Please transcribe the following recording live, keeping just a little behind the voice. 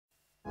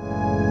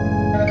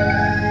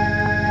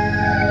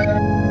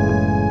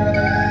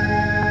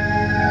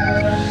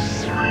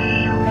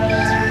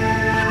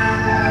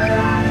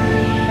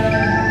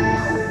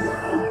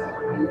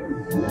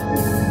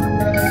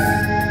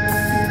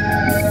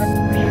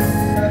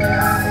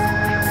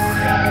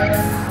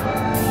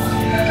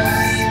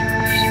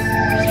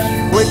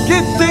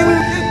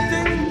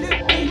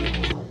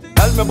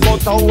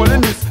about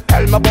holiness,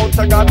 tell me about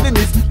your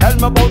godliness, tell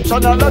me about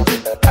chronology,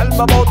 tell me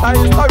about our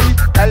history,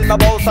 tell me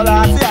about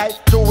Selassie,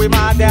 to him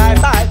on the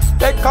side.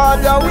 Take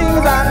all your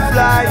wings and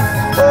fly,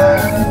 oh,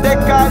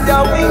 take all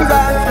your wings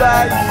and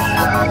fly,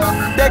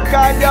 take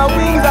all your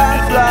wings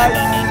and fly,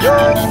 yo.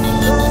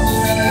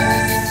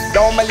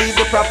 Don't believe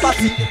the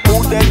prophecy,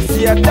 who then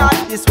see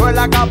that this world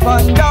like up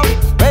and down.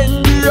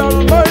 When the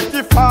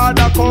Almighty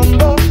Father come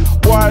down,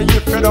 why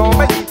if you don't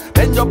believe,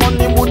 then you burn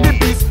him with the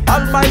beast.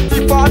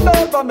 Almighty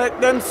Father go make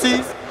them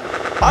cease,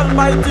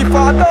 Almighty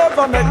Father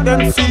go make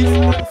them cease.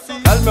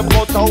 Tell me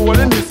about our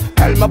holiness,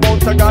 tell me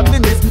about your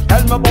godliness,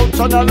 tell me about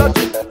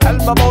chronology, tell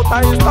me about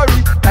our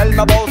history, tell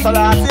me about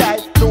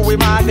Selassie, to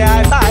him on the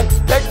side.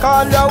 Take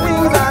all your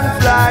wings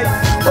and fly,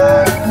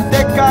 oh,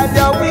 take all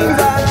your wings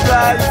and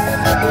fly,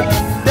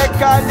 take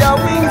all your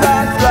wings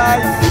and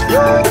fly,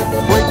 yo,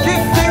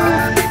 wicked thing.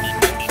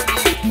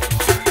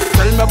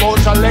 Tell me about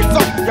your legs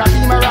up, your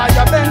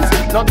Himalaya Benz.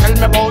 Don't tell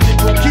me about the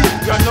cookie,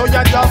 you know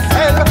you just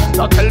hell.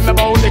 Don't tell me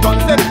about the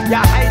guns them, you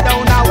hide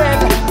down a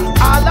well.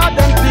 All of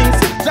them things,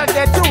 just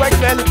get you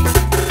excel.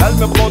 Tell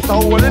me about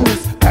our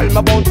holiness, tell me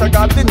about your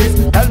godliness,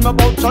 tell me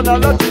about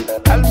chronology,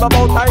 tell me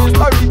about our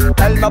history,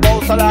 tell me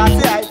about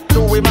Selassie,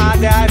 to him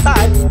on the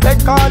side.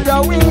 Take all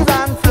your wings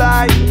and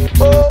fly,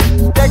 oh,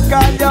 take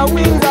all your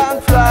wings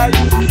and fly,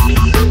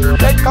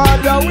 take all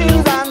your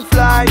wings and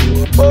fly,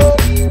 oh,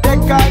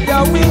 take all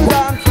your wings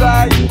and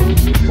fly.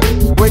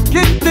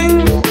 Wicked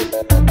thing.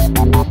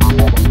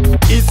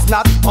 It's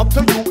not up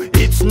to you,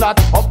 it's not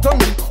up to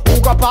me. Who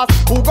go pass,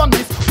 who go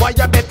miss? Why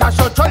you better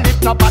shut your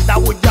lip, no bother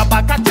with your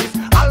back at this.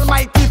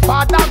 Almighty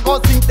Father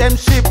go sink them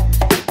ship.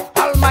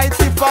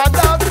 Almighty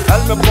Father,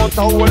 tell me about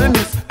our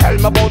holiness, tell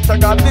me about your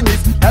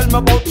godliness, tell me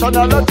about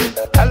chronology,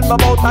 tell me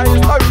about our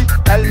history,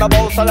 tell me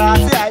about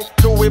Selassie,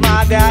 to him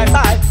on the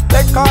side.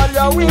 Take all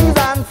your wings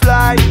and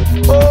fly,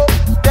 oh,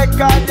 take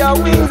all your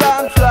wings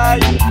and fly,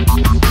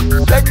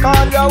 take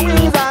all your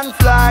wings and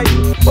fly,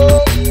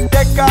 oh,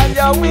 take all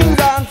your wings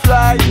and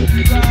fly.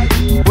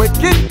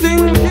 Wicked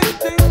thing, wicked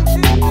thing.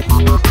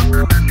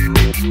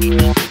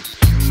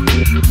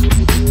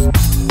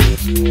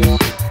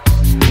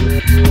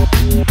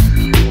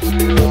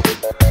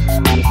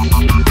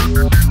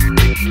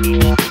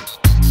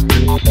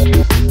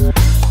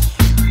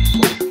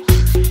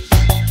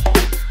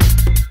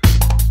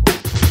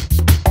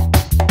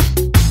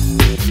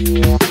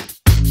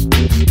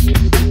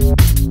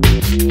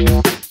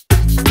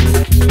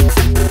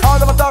 All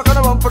of them talking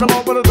around for the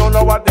moment, but I don't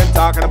know what they're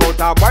talking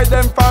about. Why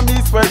them from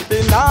east, west, the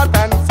north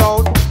and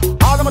south?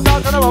 All of them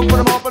talking around for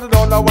the moment, but I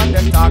don't know what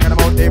they're talking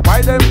about. They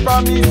why them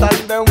from east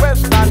and then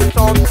west and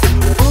south?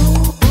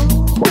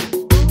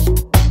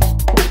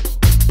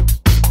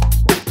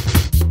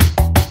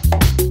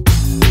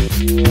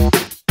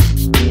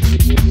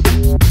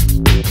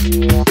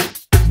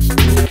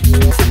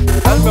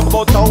 Tell me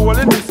about our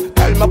holiness,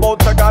 tell me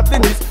about your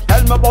godliness,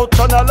 tell me about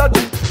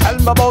chronology, tell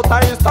me about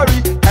our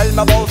history, tell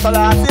me about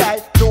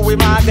Selassie, to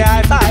him on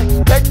the side.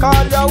 Take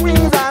all your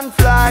wings and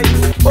fly,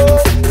 oh,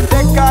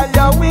 take all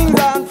your wings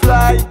and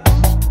fly,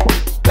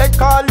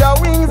 take all